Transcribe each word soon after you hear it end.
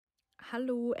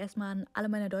Hallo erstmal an alle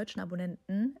meine deutschen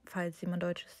Abonnenten, falls jemand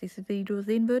Deutsches dieses Video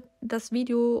sehen wird. Das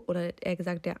Video, oder eher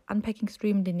gesagt der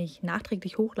Unpacking-Stream, den ich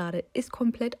nachträglich hochlade, ist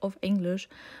komplett auf Englisch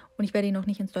und ich werde ihn noch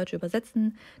nicht ins Deutsche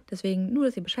übersetzen. Deswegen, nur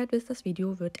dass ihr Bescheid wisst, das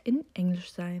Video wird in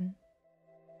Englisch sein.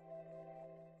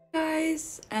 Hey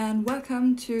guys, and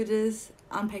welcome to this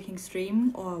Unpacking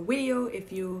stream or video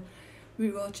if you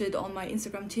rewatch it on my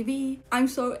Instagram TV. I'm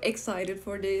so excited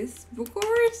for this. Of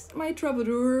course, my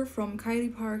Troubadour from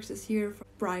Kylie Parks is here for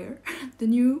Breyer, the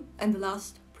new and the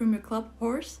last Premier Club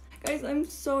horse. Guys, I'm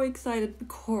so excited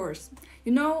because,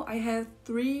 you know, I have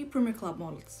 3 Premier Club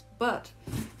models, but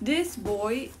this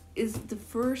boy is the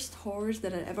first horse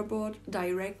that I ever bought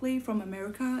directly from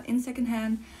America in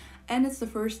secondhand, and it's the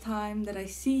first time that I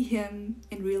see him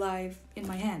in real life in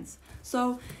my hands.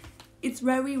 So it's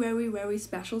very, very, very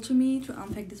special to me to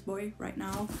unpack this boy right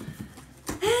now.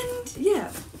 And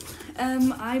yeah,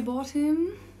 I bought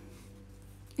him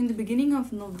in the beginning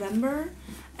of November,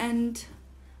 and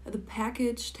the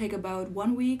package take about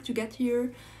 1 week to get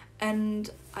here, and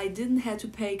I didn't have to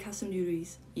pay custom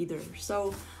duties either.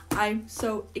 So I'm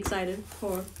so excited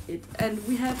for it. And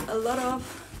we have a lot of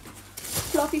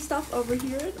fluffy stuff over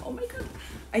here. And oh my god,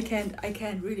 I can't,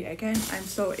 I'm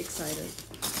so excited.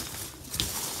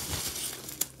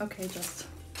 Okay, just.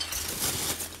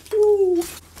 Ooh.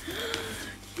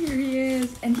 Here he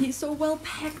is, and he's so well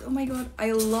packed. Oh my god,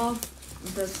 I love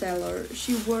the seller.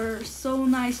 She was so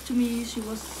nice to me. She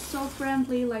was so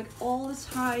friendly, like all the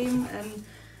time, and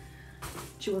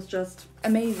she was just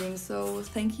amazing. So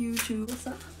thank you to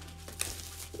Lisa.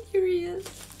 Here he is.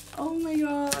 Oh my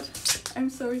god, I'm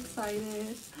so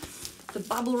excited. The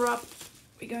bubble wrap.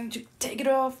 We're going to take it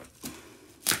off.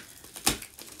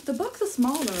 The box is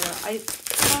smaller. I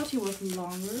thought he was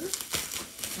longer.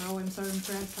 Wow, I'm so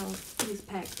impressed how he's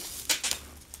packed.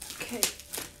 Okay.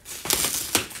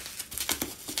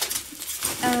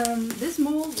 This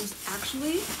mold was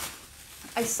actually,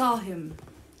 I saw him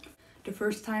the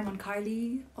first time on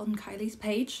Kylie's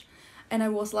page, and I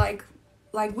was like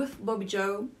with Bobby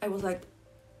Joe, I was like,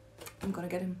 I'm gonna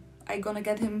get him. I'm gonna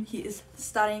get him. He is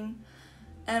stunning.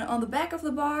 And on the back of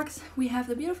the box, we have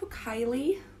the beautiful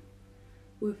Kylie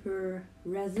with her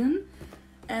resin,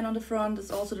 and on the front is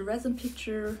also the resin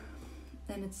picture,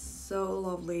 and it's so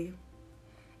lovely.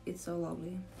 It's so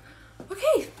lovely.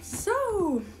 Okay,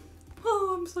 so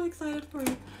I'm so excited for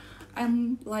it.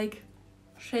 I'm like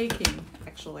shaking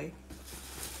actually.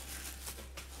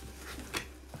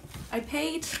 I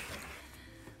paid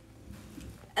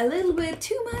a little bit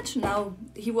too much. Now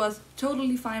he was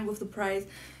totally fine with the price.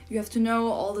 You have to know,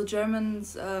 all the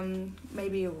Germans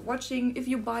maybe watching, if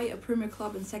you buy a Premier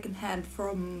Club in secondhand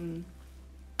from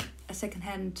a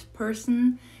secondhand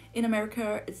person in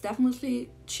America, it's definitely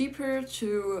cheaper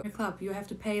to a club. You have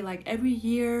to pay like every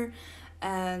year,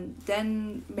 and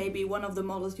then maybe one of the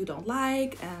models you don't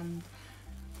like, and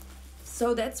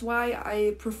so that's why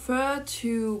I prefer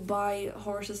to buy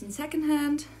horses in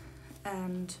secondhand.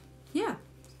 And yeah,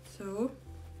 so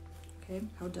okay,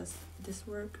 how does this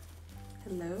work?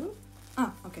 Hello?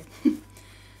 Ah, okay.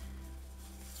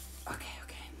 Okay.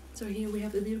 So here we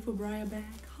have the beautiful Breyer bag.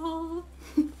 Oh,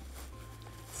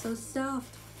 so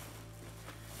soft.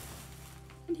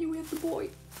 And here we have the boy.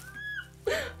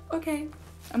 Okay,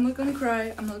 I'm not gonna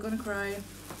cry.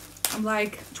 I'm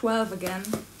like 12 again.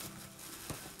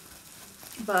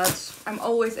 But I'm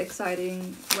always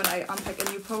exciting when I unpack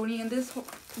a new pony, and this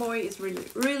boy is really,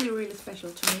 really, really special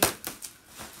to me.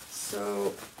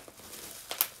 So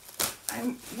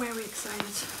I'm very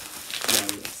excited,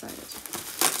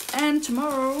 And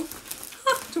tomorrow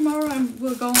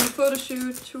we'll go on a photo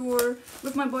shoot tour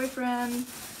with my boyfriend,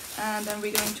 and then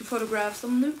we're going to photograph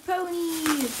some new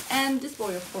ponies, and this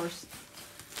boy, of course.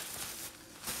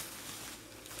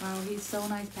 Wow, he's so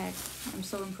nice packed. I'm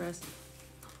so impressed.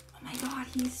 Oh my god,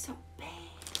 he's so big.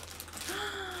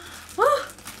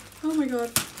 Oh my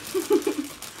god.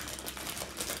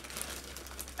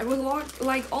 I was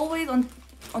like always on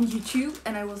YouTube,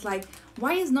 and I was like,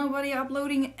 why is nobody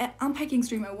uploading an unpacking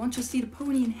stream? I want to see the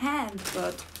pony in hand,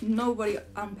 but nobody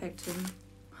unpacked him.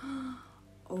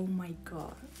 Oh my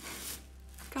god.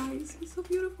 Guys, he's so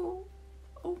beautiful.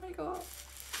 Oh my god.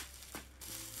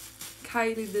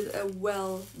 Kylie did a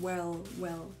well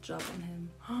job on him.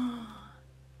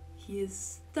 He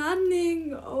is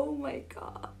stunning. Oh my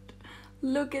god.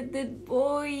 Look at that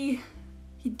boy.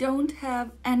 He don't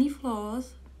have any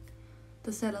flaws.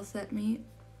 The seller said me,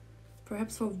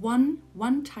 perhaps for one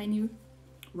tiny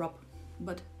rub,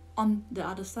 but on the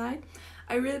other side,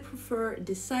 I really prefer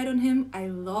this side on him. I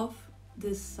love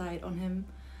this side on him.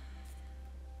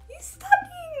 He's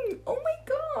stunning. Oh my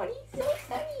god, he's so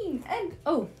stunning. And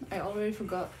oh, I already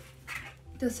forgot.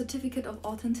 the certificate of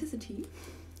authenticity.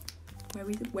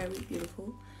 Very, very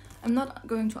beautiful. I'm not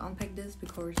going to unpack this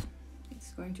because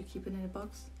it's going to keep it in a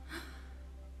box.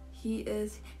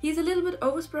 He's a little bit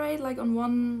oversprayed, like on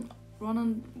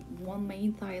one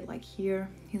main side, like here.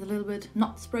 He's a little bit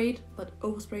not sprayed, but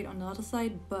oversprayed on the other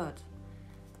side, but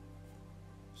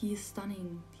he is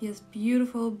stunning. He has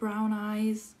beautiful brown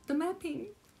eyes. The mapping,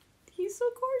 he's so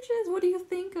gorgeous. What do you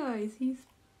think, guys?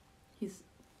 He's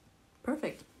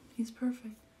perfect. He's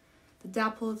perfect. The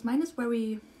dapples, mine is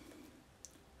very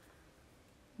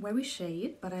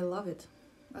shade, but I love it.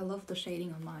 I love the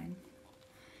shading on mine.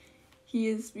 He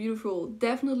is beautiful.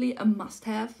 Definitely a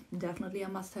must-have. Definitely a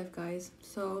must-have, guys.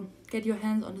 So get your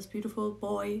hands on this beautiful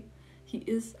boy. He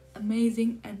is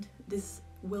amazing, and this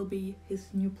will be his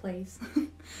new place.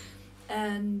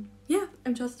 And yeah,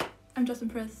 I'm just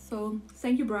impressed. So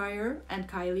thank you, Breyer and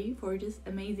Kylie, for this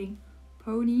amazing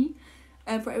pony.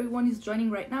 And for everyone who's joining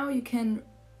right now, you can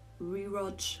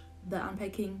rewatch the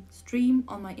unpacking stream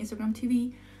on my Instagram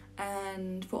TV.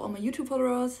 And for all my YouTube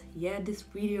followers, yeah, this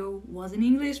video was in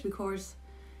English because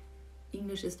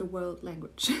English is the world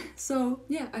language. So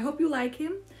yeah, I hope you like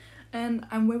him, and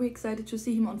I'm very excited to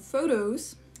see him on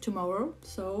photos tomorrow.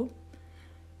 So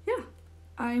yeah,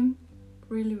 I'm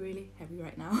really happy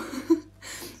right now.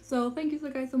 So thank you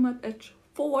guys so much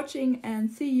for watching, and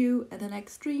see you at the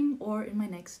next stream or in my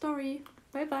next story.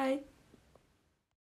 Bye bye.